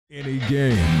Any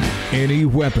game, any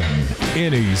weapon,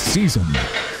 any season.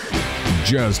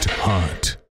 Just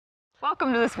hunt.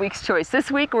 Welcome to this week's choice.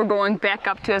 This week we're going back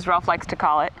up to, as Ralph likes to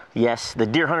call it. Yes, the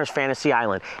Deer Hunter's Fantasy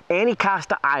Island,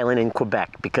 Anticosti Island in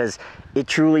Quebec, because it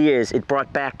truly is. It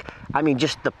brought back, I mean,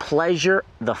 just the pleasure,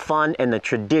 the fun, and the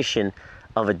tradition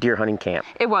of a deer hunting camp.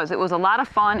 It was a lot of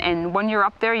fun, and when you're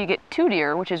up there you get 2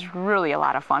 deer, which is really a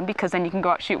lot of fun because then you can go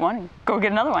out, shoot one, and go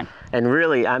get another one. And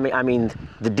really, I mean,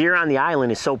 the deer on the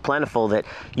island is so plentiful that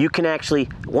you can actually,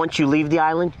 once you leave the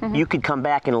island, you could come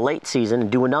back in a late season and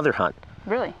do another hunt.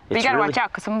 Really? But you gotta watch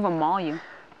out because some of them maul you.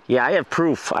 Yeah, I have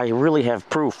proof. I really have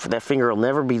proof. That finger will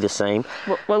never be the same.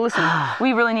 Well listen,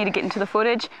 we really need to get into the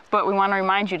footage, but we want to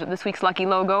remind you that this week's lucky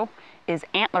logo is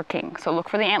Antler King. So look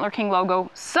for the Antler King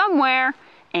logo somewhere,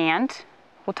 and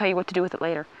we'll tell you what to do with it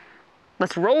later.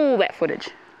 Let's roll that footage.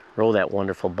 Roll that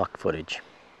wonderful buck footage.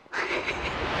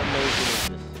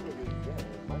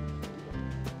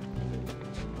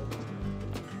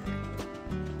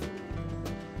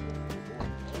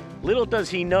 Little does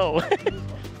he know.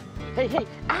 Hey, hey,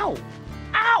 ow!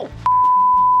 Ow!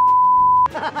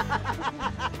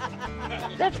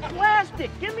 That's plastic!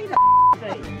 Give me the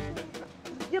thing!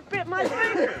 You bit my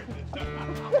finger!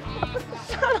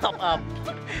 Son of a...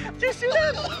 Did you see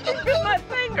that? He bit my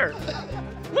finger!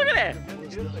 Look at that!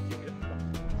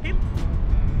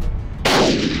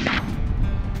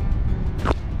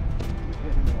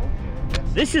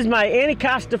 This is my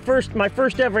my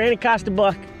first ever Anticosti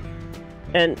buck.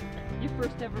 And Your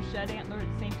first ever shed antler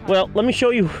at the same time? well, let me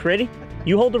show you. Ready?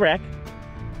 You hold the rack.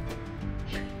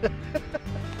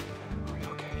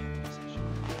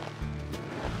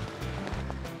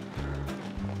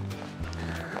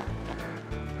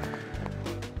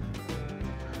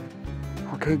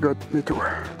 Okay, good. Me too.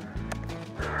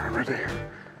 Ready?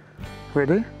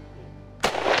 Ready?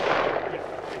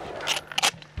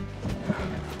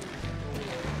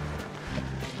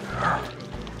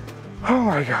 Oh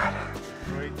my God.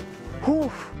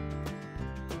 Oof.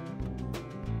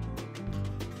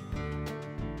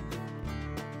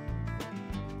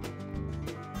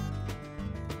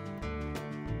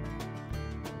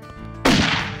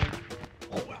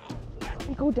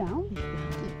 Go down?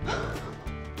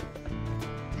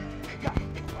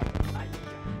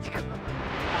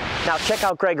 Now check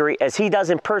out Gregory as he does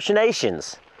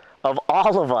impersonations of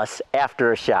all of us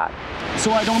after a shot.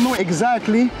 So I don't know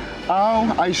exactly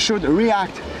how I should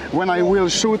react when I will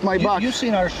shoot my buck. You've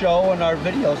seen our show and our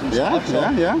videos and stuff. So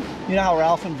Yeah. you know how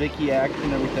Ralph and Vicky act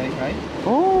and everything, right?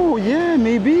 Oh yeah,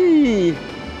 maybe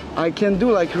I can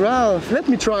do like Ralph. Let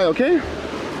me try, okay?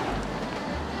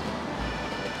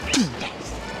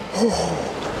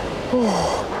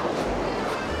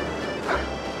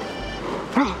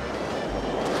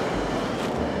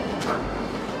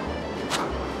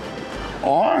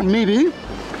 Or maybe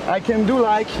I can do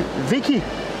like Vicky.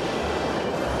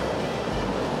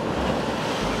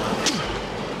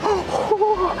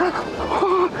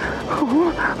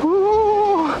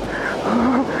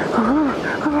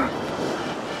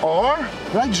 Or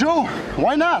like Joe,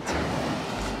 why not?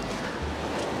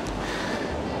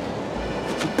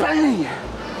 Bang!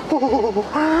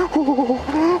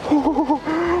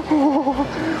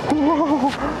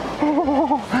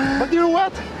 But you know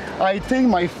what? I think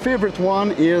my favorite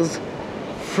one is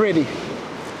Freddy.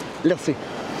 Let's see.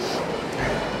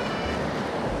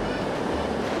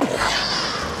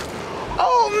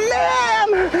 Oh man!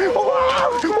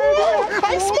 Wow!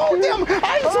 I smoked him!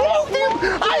 I smoked him!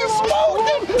 I smoked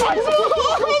him! I smoked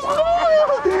him!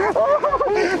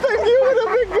 Thank you to the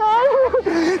big guy!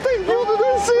 Thank you to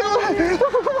the seal!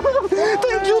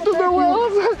 Thank you to the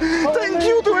wells! Thank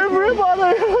you to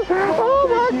everybody! Oh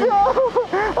my God!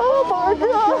 Oh my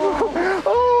God!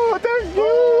 Oh, thank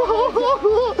you!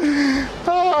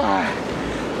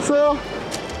 So,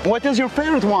 what is your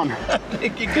favorite one? I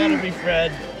think you gotta be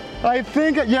Fred. I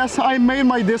think, yes, I made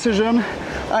my decision.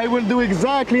 I will do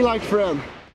exactly like Fred.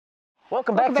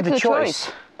 Welcome back to the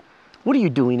choice. What are you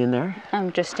doing in there?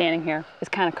 I'm just standing here. It's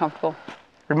kind of comfortable.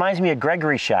 Reminds me of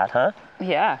Gregory's shot, huh?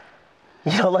 Yeah.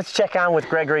 You know, let's check on with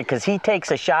Gregory because he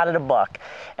takes a shot at a buck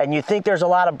and you think there's a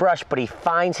lot of brush, but he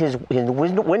finds his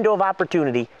window of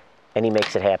opportunity and he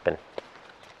makes it happen.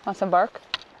 Want some bark?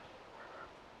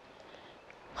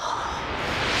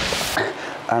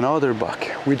 Another buck.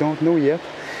 We don't know yet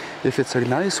if it's a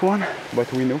nice one,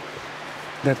 but we know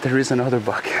that there is another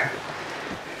buck.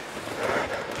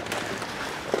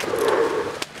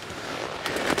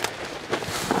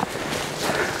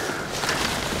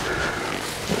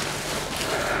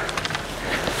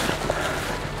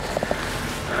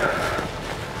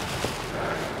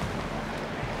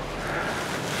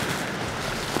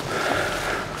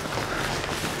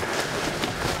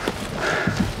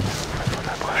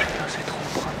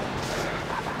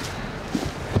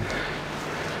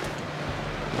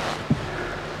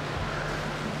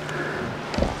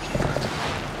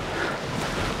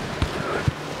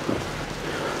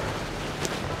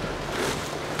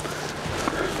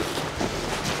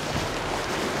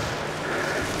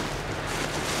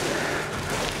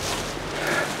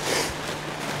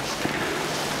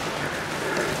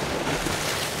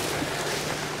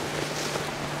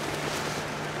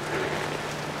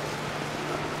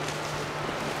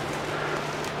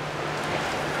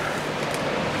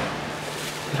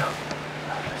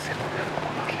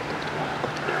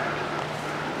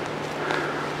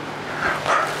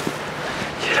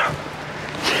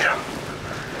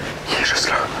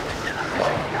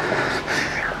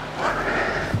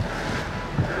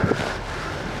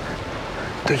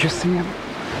 you see him?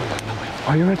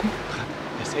 Are you ready?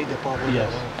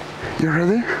 Yes. You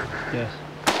ready? Yes.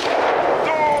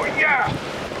 Oh, yeah!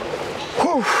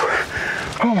 Whew.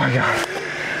 Oh my God.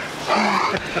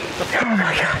 Oh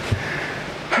my God.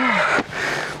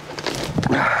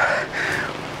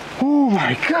 Oh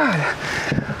my God.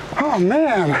 Oh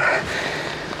man.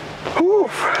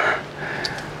 Oof.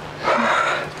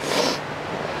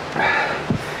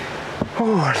 Oh,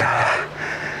 la, la.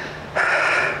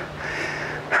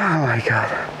 Oh my God.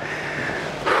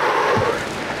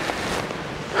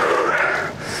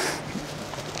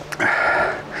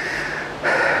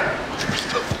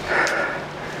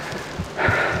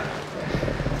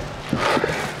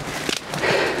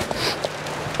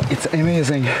 It's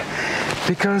amazing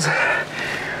because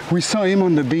we saw him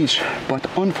on the beach, but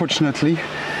unfortunately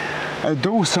a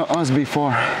doe saw us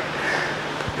before,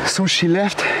 so she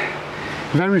left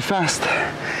very fast,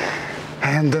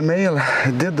 and the male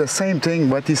did the same thing,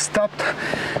 but he stopped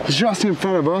just in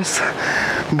front of us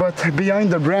but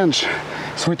behind the branch,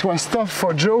 so it was tough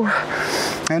for Joe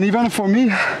and even for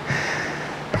me,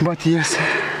 but yes,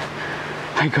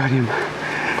 I got him.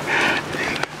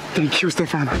 Thank you,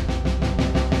 Stefan.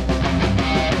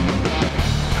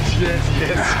 Yes.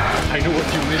 I know what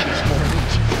you meant this morning.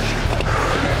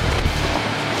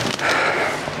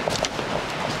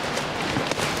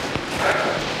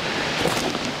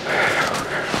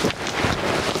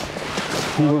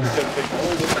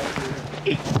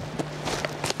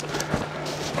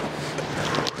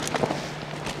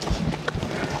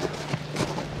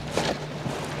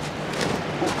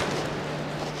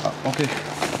 Okay.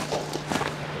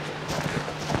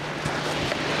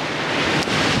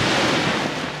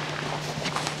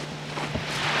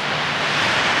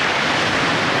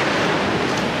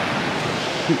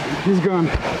 He's gone.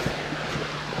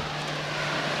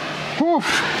 Oof.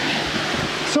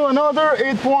 So another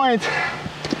 8 point.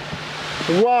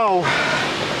 Wow.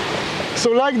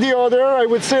 So like the other, I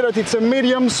would say that it's a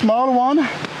medium small one.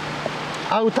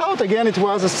 Out again it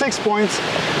was a 6 points,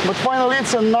 but finally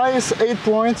it's a nice 8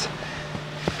 points.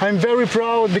 I'm very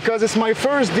proud because it's my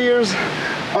first deers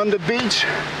on the beach,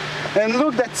 and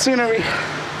look that scenery.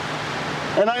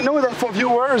 And I know that for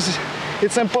viewers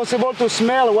it's impossible to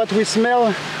smell what we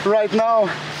smell right now,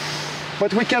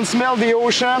 but we can smell the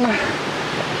ocean.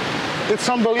 It's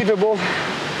unbelievable.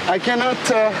 I cannot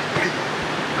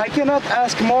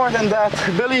ask more than that.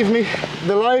 Believe me,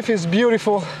 the life is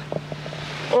beautiful.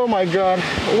 Oh my God,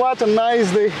 what a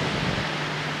nice day.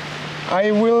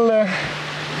 I will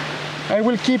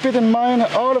keep it in mind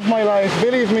all of my life,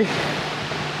 believe me.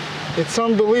 It's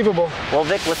unbelievable. Well,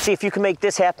 Vic, let's see if you can make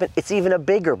this happen. It's even a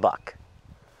bigger buck.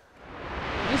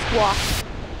 Just walked.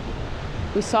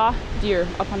 We saw deer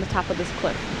up on the top of this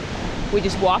cliff. We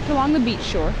just walked along the beach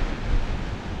shore,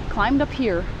 climbed up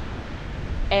here,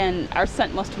 and our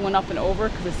scent must have went up and over,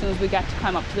 because as soon as we got to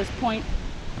climb up to this point,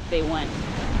 they went.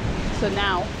 So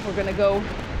now we're gonna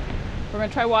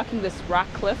try walking this rock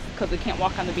cliff, because we can't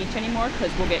walk on the beach anymore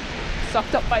because we'll get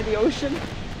sucked up by the ocean.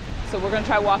 So we're gonna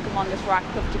try walking along this rock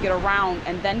cliff to get around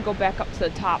and then go back up to the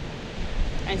top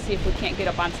and see if we can't get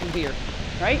up on some deer,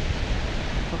 right?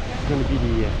 It's going to be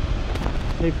the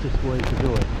safest way to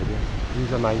do it, I guess.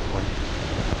 Use a nice one.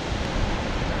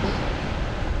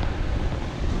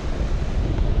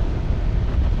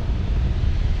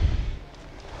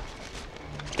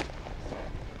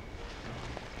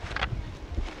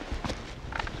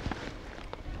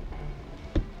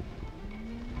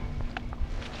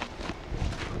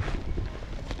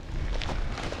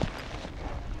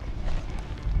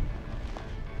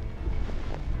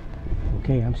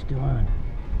 Okay, I'm still on.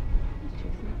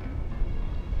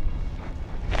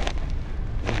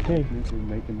 Okay.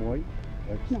 Make them white?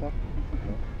 Like stuff?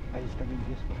 I just got in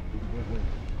this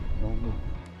one. No.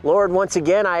 Lord, once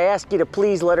again, I ask you to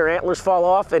please let her antlers fall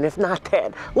off, and if not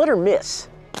that, let her miss.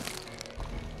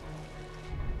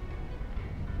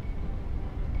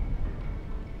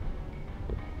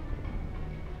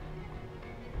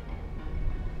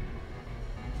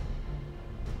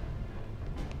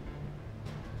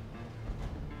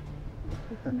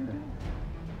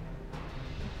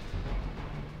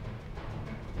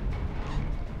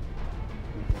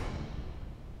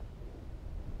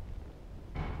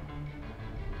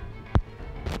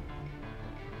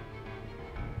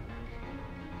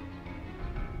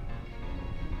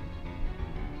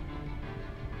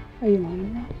 Are you on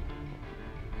him now?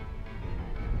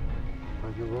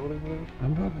 Are you rolling with it?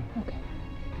 I'm rolling. Okay.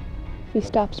 If he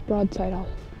stops broadside, I'll...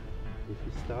 If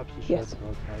he stops, he Yes. shuts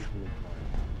broadside to the car.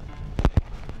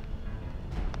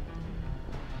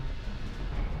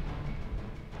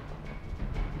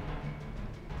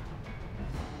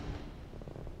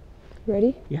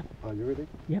 Ready? Yep. Are you ready?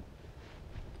 Yep.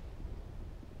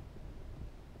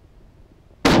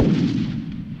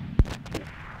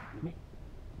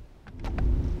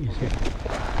 Yes, sir.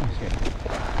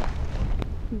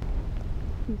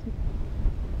 Yes, sir.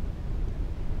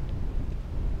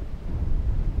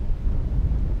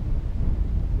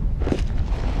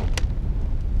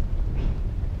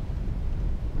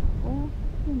 Well,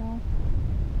 you know.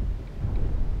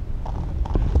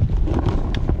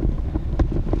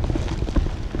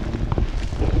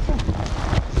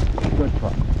 Good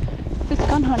try. This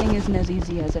gun hunting isn't as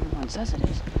easy as everyone says it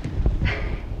is.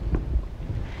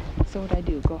 So what'd I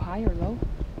do? Go high or low?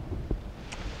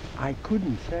 I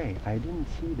couldn't say. I didn't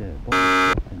see the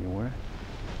ball anywhere.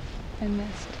 I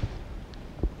missed.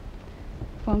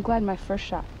 Well, I'm glad my first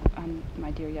shot on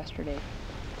my deer yesterday.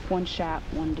 One shot,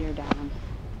 one deer down.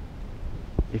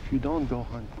 If you don't go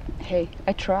hunt, Hey,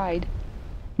 I tried.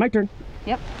 My turn.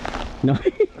 Yep. No.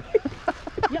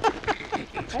 Yep.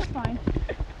 That's fine.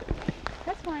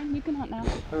 That's fine. You can hunt now.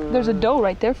 There's a doe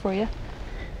right there for you.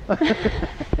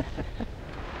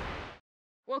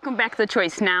 Welcome back to The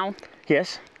Choice. Now,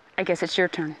 Yes? I guess it's your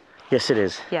turn. Yes, it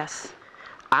is. Yes.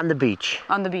 On the beach.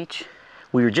 On the beach.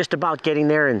 We were just about getting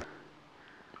there, and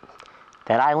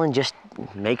that island just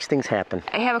makes things happen.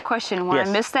 I have a question. When Yes.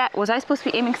 I missed that, was I supposed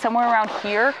to be aiming somewhere around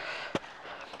here?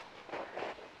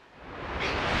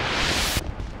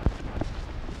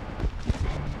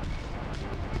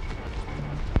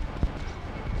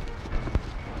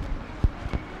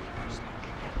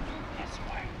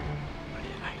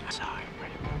 I saw it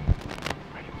right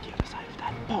on the other side of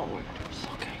that pole.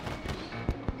 Okay.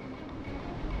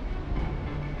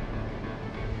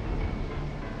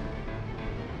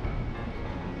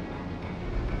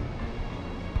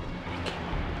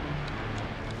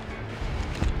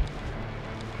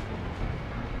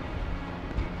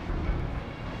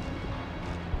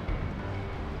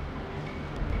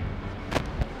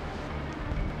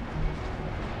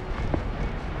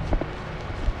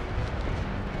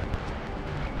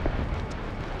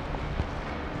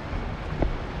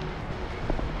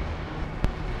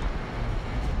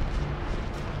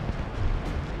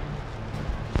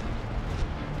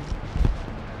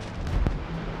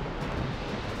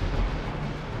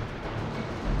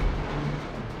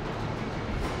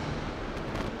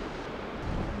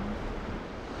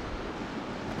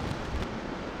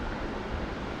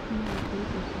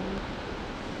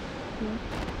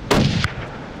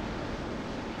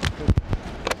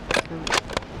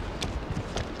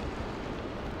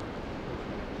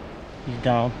 He's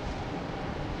down.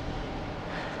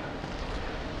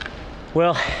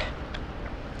 Well,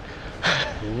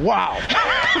 wow!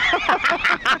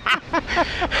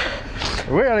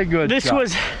 Really good this shot.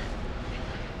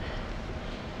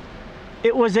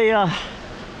 it was a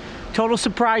total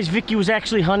surprise. Vicky was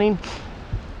actually hunting,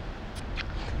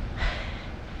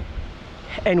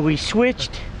 and we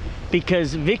switched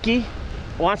because Vicky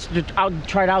wants to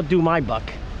try to outdo my buck.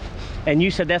 And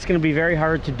you said that's going to be very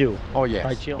hard to do. Oh, yes.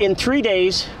 Right, Jill? In 3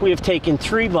 days, we have taken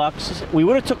 3 bucks. We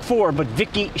would have took 4, but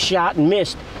Vicky shot and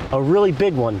missed a really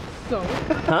big one. So?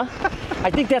 Huh?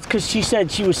 I think that's because she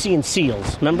said she was seeing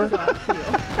seals. Remember?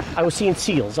 I was seeing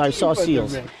seals. I saw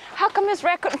seals. How come his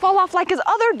rat couldn't fall off like his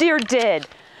other deer did?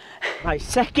 My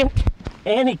second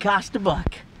Anticosti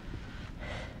buck.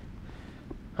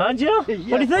 Huh, Jill? What do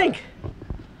you think?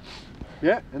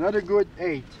 Yeah, another good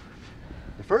 8.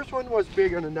 The first one was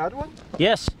bigger than that one.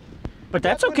 Yes, but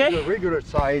that's That one is okay. the regular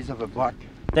size of a buck.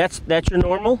 That's your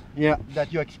normal? Yeah,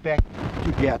 that you expect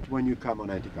to get when you come on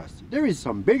Anticosti. There is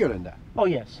some bigger than that, Oh,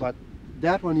 yes. but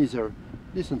that one is a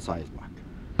decent sized buck.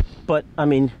 But, I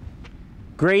mean,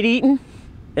 great eating.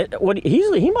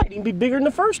 He might even be bigger than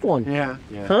the first one. Yeah,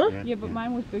 yeah. Huh? Yeah, but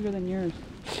mine was bigger than yours.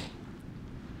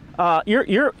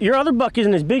 Your other buck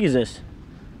isn't as big as this.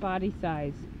 Body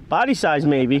size. Body size,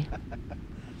 maybe.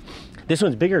 This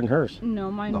one's bigger than hers.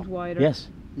 No, mine's No. wider. Yes.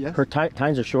 Her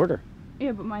tines are shorter,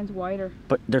 Yeah, but mine's wider.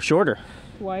 but they're shorter.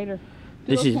 Wider.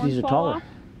 These are taller.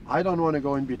 I don't want to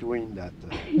go in between that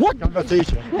What?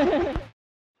 conversation.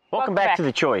 Welcome back to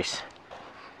The Choice.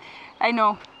 I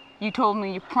know. You told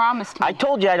me. You promised me. I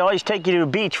told you I'd always take you to a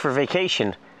beach for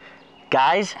vacation.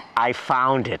 Guys, I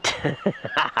found it.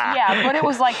 Yeah, but it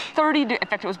was like 30. In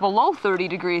fact, it was below 30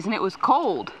 degrees, and it was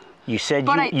cold. You said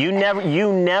But you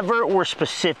never were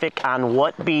specific on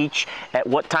what beach at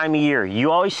what time of year.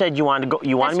 You always said you wanted to go.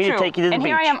 You wanted me to take you to the and beach.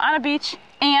 here I am on a beach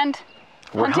and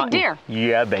We're hunting deer.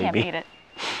 Yeah, baby. Can't beat it.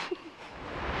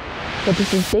 So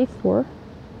this is day 4.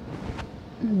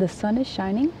 The sun is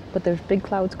shining, but there's big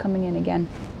clouds coming in again.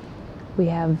 We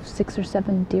have 6 or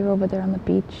 7 deer over there on the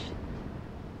beach,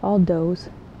 all does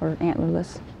or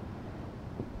antlerless.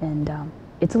 And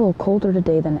it's a little colder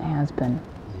today than it has been.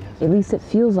 Yes. At least it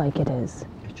feels like it is.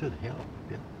 It should help.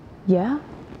 Yeah. Yeah,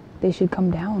 they should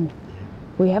come down.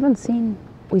 We haven't seen,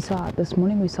 this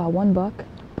morning we saw one buck,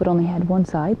 but only had one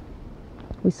side.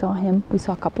 We saw him, we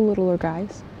saw a couple littler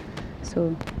guys.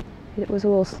 So it was a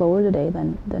little slower today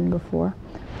than before.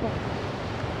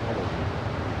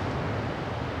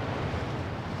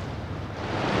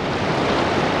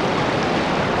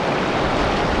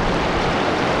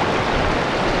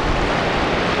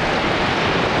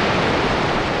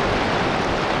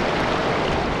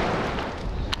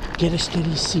 Get a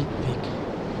steady seat, Vic.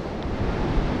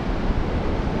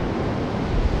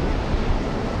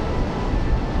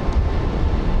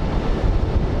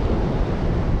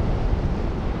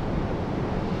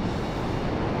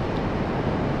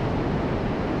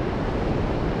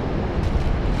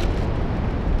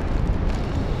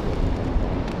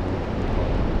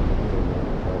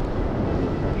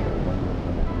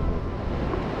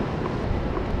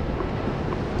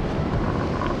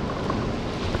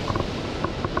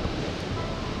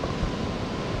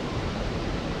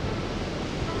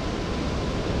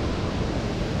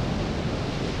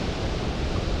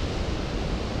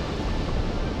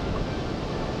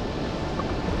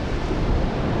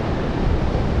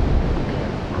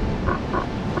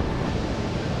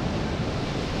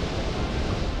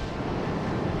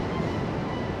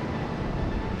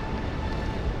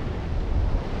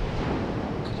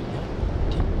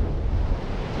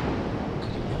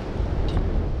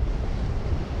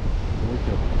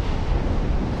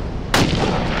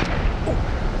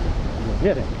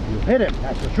 Hit him. You hit him,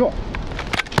 that's for sure.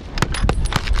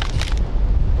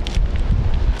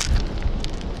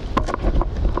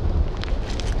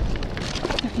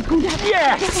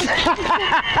 Yes!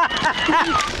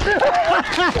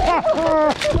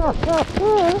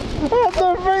 At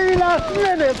the very last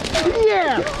minute!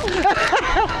 Yeah!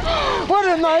 What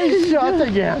a nice shot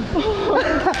again!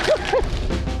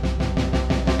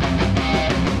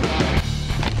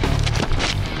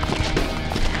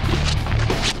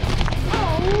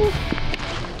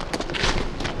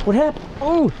 What happened?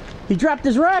 Oh, he dropped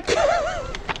his rack.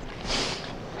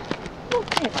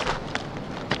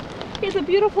 He's a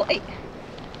beautiful,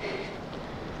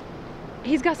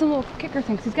 he's got some little kicker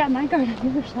things. He's got a night guard on the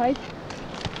other side.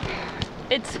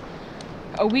 It's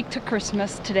a week to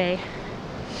Christmas today.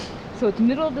 So it's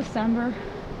middle of December.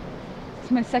 It's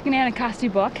my second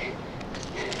Anticosti buck.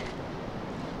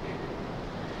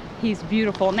 He's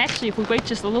beautiful. And actually, if we wait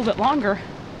just a little bit longer,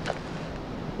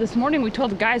 this morning we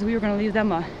told the guys we were going to leave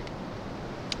them an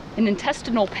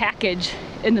intestinal package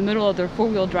in the middle of their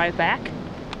four-wheel drive back.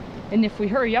 And if we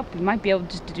hurry up, we might be able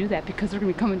just to do that because they're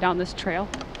going to be coming down this trail.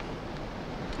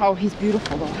 Oh, he's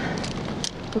beautiful though.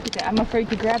 Look at that. I'm afraid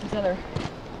to grab his other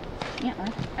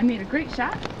antler. I made a great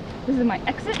shot. This is my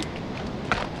exit.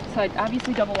 So I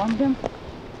obviously double lunged him.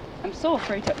 I'm so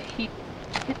afraid to, he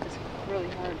hit this really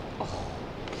hard. Oh,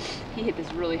 he hit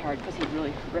this really hard because he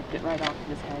really ripped it right off of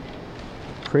his head.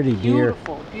 Pretty deer.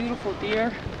 Beautiful, beautiful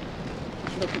deer.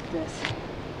 Look at this.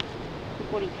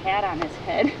 Look what he had on his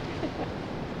head.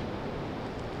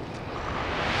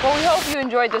 Well, we hope you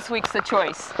enjoyed this week's The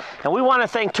Choice. And we want to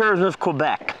thank Tourism of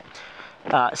Quebec,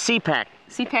 CPAC.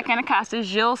 CPAC Anticosti,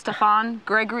 Gilles, Stéphane,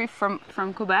 Gregory from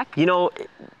Quebec. You know,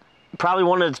 probably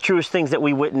one of the truest things that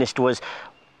we witnessed was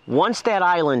once that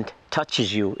island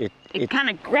touches you, it kind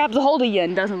of grabs a hold of you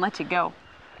and doesn't let you go.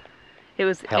 It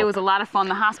was a lot of fun.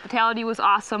 The hospitality was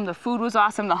awesome. The food was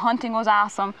awesome. The hunting was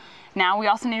awesome. Now we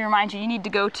also need to remind you need to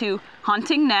go to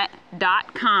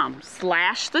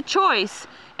huntingnet.com/thechoice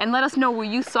and let us know where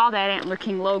you saw that Antler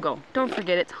King logo. Don't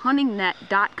forget, it's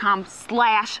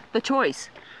huntingnet.com/thechoice.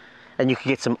 And you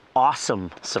can get some awesome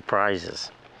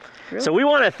surprises. Really? So we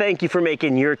want to thank you for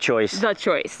making your choice The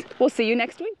Choice. We'll see you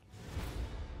next week.